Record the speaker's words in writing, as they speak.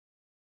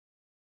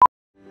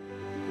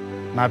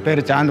నా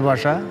పేరు చాంద్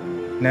భాషా.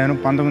 నేను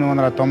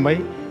 1990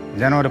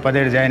 జనవరి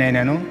 17 జాయిన్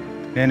అయినాను.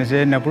 నేను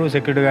చేరినప్పుడు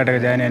సెక్యూరిటీ గార్డ్గా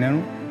జాయిన్ అయినాను.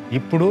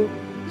 ఇప్పుడు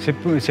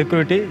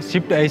సెక్యూరిటీ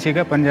షిఫ్ట్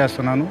ఐసీగా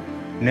పనిచేస్తున్నాను.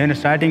 నేను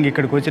స్టార్టింగ్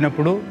ఇక్కడికి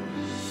వచ్చినప్పుడు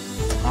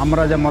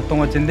అమరాజా మొత్తం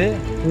వచ్చింది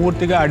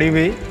పూర్తిగా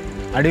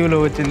అడవిలో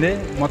వచ్చింది.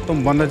 మొత్తం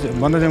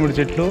బొందజముడి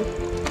చెట్లు,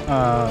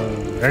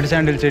 రెడ్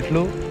శాండిల్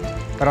చెట్లు,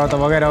 తర్వాత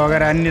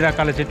వగైరా అన్ని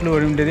రకాల చెట్లు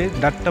ఉండేది.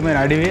 దట్టమైన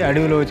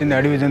అడవిలో వచ్చింది.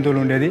 అడవి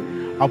జంతువులు ఉండేది.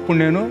 అప్పుడు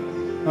నేను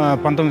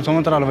 19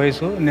 సంవత్సరాల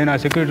వయసు. నేను ఆ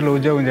సెక్యూరిటీలో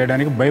ఉద్యోగం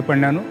చేయడానికి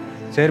భయపడినాను.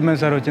 చైర్మన్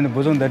సార్ వచ్చింది,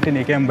 భుజం తట్టి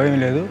నీకేం భయం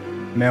లేదు,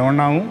 మేము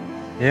ఉన్నాము,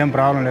 ఏం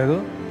ప్రాబ్లం లేదు,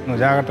 నువ్వు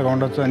జాగ్రత్తగా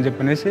ఉండొచ్చు అని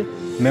చెప్పనేసి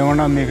మేము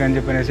ఉన్నాం మీకు అని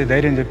చెప్పనేసి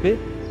ధైర్యం చెప్పి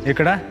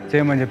ఇక్కడ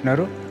చేయమని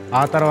చెప్పినారు.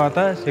 ఆ తర్వాత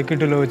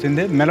సెక్యూరిటీలో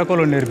వచ్చింది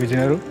మెలకువలు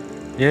నేర్పించినారు.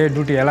 ఏ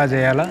డ్యూటీ ఎలా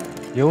చేయాలా,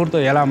 ఎవరితో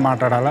ఎలా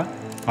మాట్లాడాలా.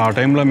 ఆ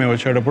టైంలో మేము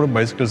వచ్చేటప్పుడు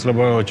బైసికల్స్లో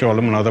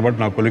వచ్చేవాళ్ళం. నాతో పాటు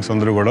నా కొలీగ్స్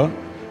అందరూ కూడా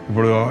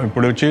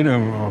ఇప్పుడు వచ్చి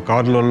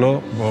కార్లలో,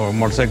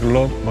 మోటార్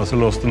సైకిల్లో,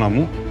 బస్సుల్లో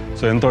వస్తున్నాము.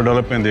 సో ఎంతో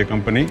డెవలప్ అయింది ఈ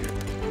company.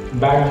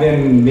 Back then,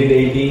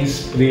 mid-80s,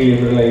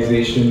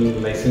 pre-liberalization,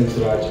 license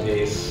Raj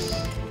days,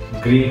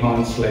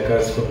 greenhorns like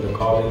us from the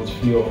college,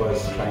 few of us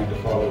trying to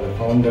follow the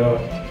founder,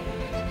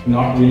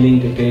 not willing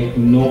to take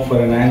no for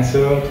an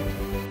answer.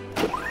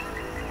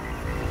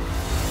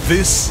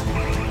 This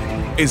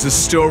is a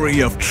story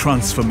of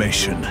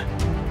transformation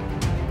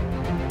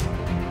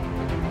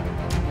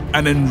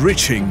and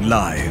enriching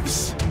lives,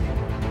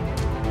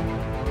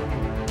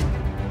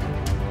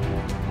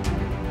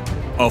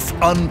 of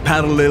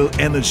unparalleled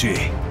energy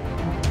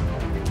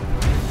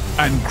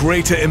and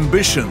greater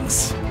ambitions.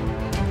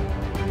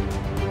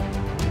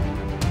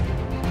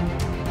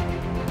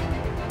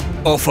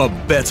 Of a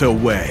better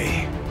way.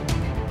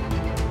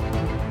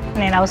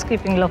 నేను house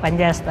కీపింగ్లో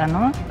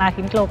పనిచేస్తాను. నాకు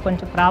ఇంట్లో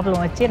కొంచెం problem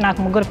వచ్చి నాకు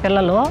 3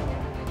 పిల్లలు.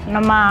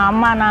 మా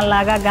అమ్మ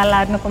నాన్నలాగా గల్ల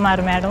అరుణ్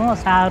కుమార్ మేడం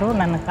సారు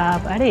నన్ను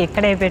కాపాడి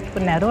ఇక్కడే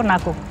పెట్టుకున్నారు.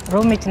 నాకు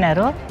రూమ్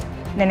ఇచ్చినారు.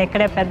 నేను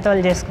ఇక్కడే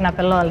పెద్దవాళ్ళు చేసుకున్న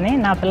పిల్లల్ని,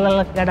 నా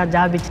పిల్లలకి కూడా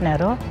జాబ్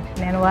ఇచ్చినారు.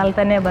 నేను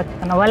వాళ్ళతోనే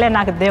బతుకున్నా. వాళ్ళే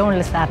నాకు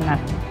దేవుళ్ళు సార్.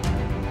 నాకు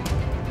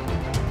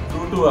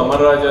True to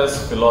Amara Raja's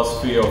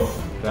philosophy of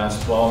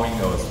transforming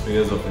our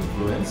spheres of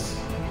influence,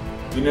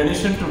 in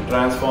addition to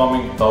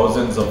transforming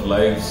thousands of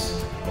lives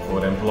of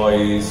our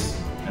employees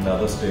and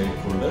other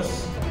stakeholders,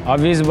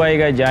 office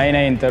బాయ్గా join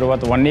అయిన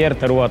తర్వాత 1 year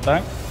తర్వాత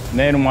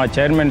నేను మా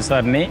చైర్మన్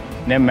సార్ని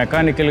నేను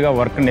మెకానికల్గా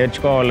వర్క్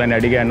నేర్చుకోవాలని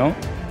అడిగాను.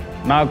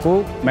 నాకు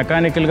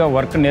మెకానికల్గా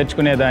వర్క్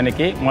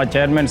నేర్చుకునేదానికి మా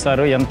చైర్మన్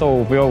సారు ఎంతో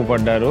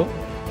ఉపయోగపడ్డారు.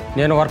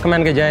 నేను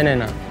వర్క్మ్యాన్గా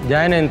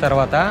జాయిన్ అయిన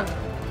తర్వాత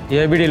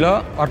ఏబిడిలో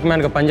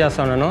వర్క్మ్యాన్గా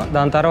పనిచేస్తున్నాను.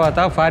 దాని తర్వాత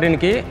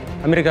ఫారిన్కి,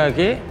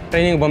 అమెరికాకి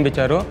ట్రైనింగ్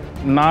పంపించారు.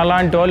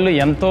 నాలాంటి వాళ్ళు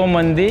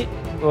ఎంతోమంది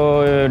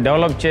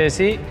డెవలప్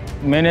చేసి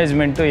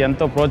మేనేజ్మెంట్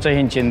ఎంతో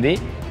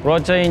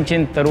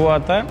ప్రోత్సహించిన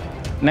తరువాత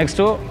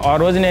నెక్స్ట్ ఆ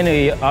రోజు నేను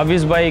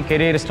ఆఫీస్ బాయ్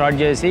కెరీర్ స్టార్ట్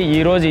చేసి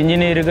ఈరోజు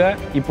ఇంజనీర్గా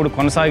ఇప్పుడు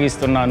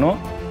కొనసాగిస్తున్నాను.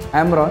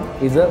 Amara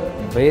is a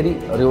very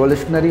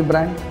revolutionary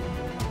brand.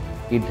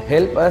 It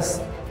helps us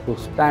to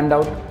stand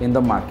out in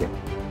the market.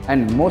 And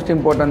most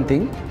important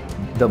thing,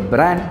 the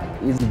brand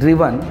is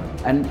driven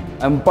and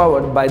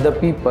empowered by the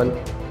people.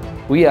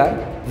 We are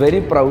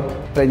very proud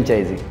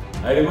franchisee.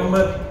 I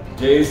remember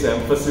Jay's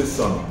emphasis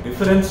on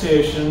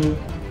differentiation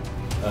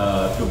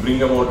to bring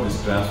about this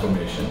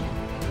transformation,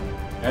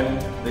 and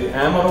the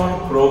Amara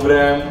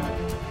program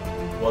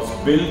was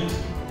built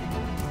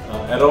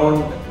around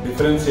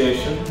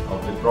differentiation of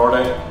the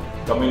product,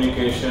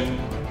 communication,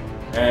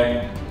 and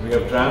we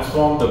have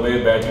transformed the way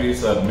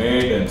batteries are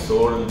made and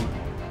sold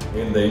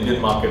in the Indian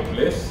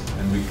marketplace,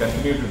 and we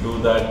continue to do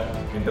that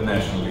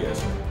internationally as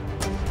well.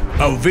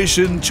 A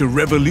vision to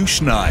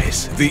revolutionize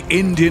the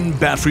Indian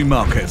battery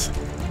market.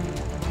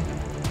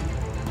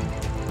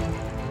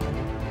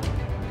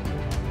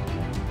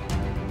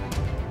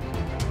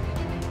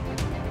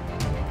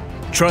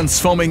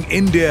 Transforming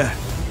India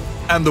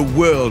and the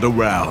world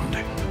around.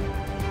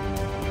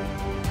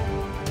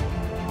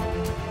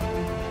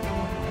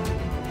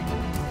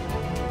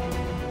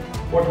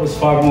 What was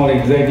far more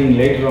exciting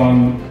later on,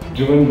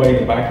 driven by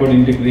the backward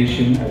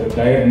integration as a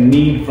dire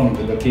need from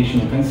the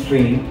location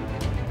constraint,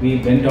 we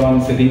went on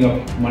setting up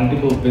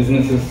multiple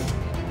businesses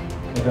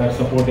that are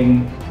supporting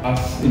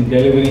us in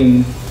delivering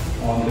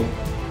on the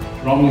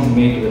promise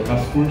made to the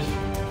customers,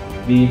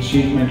 be it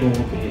sheet metal,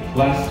 be it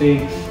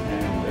plastics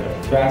and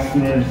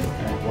fasteners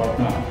and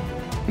whatnot.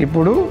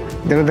 ఇప్పుడు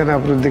దినదిన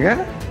అభివృద్ధిగా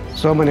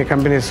so many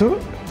companies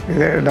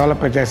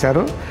develop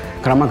చేశారు.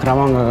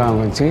 క్రమంగా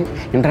వచ్చి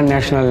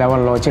international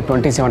లెవెల్లో వచ్చి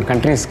 27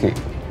 కంట్రీస్కి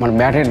మనం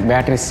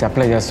బ్యాటరీస్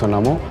సప్లై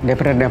చేస్తున్నాము.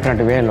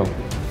 డిఫరెంట్ వేలో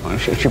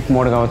షిప్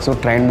మోడ్ కావచ్చు,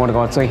 ట్రైన్ మోడ్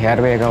కావచ్చు,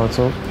 ఎయిర్వే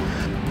కావచ్చు.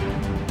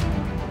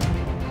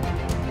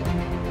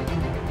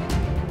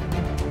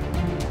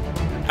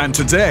 And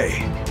today,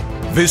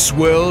 this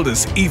world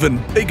is even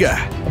bigger,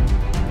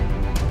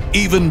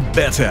 even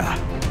better.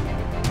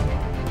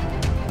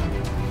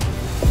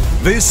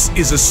 This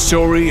is a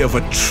story of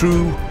a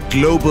true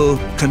global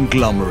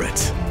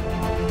conglomerate.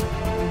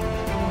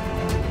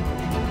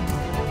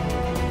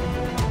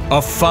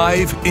 Of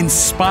 5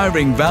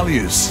 inspiring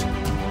values.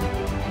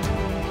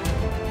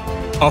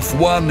 Of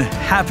one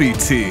happy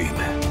team.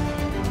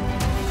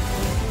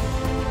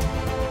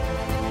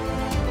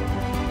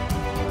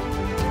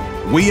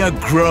 We are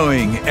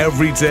growing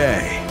every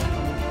day.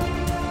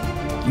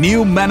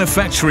 New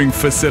manufacturing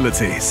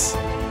facilities,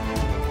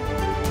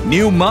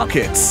 new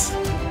markets,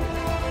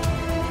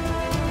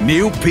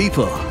 new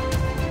people.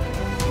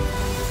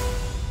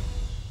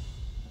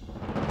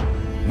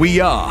 We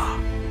are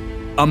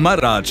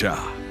Amara Raja,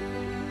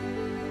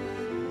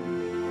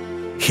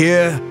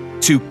 here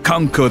to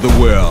conquer the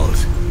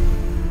world.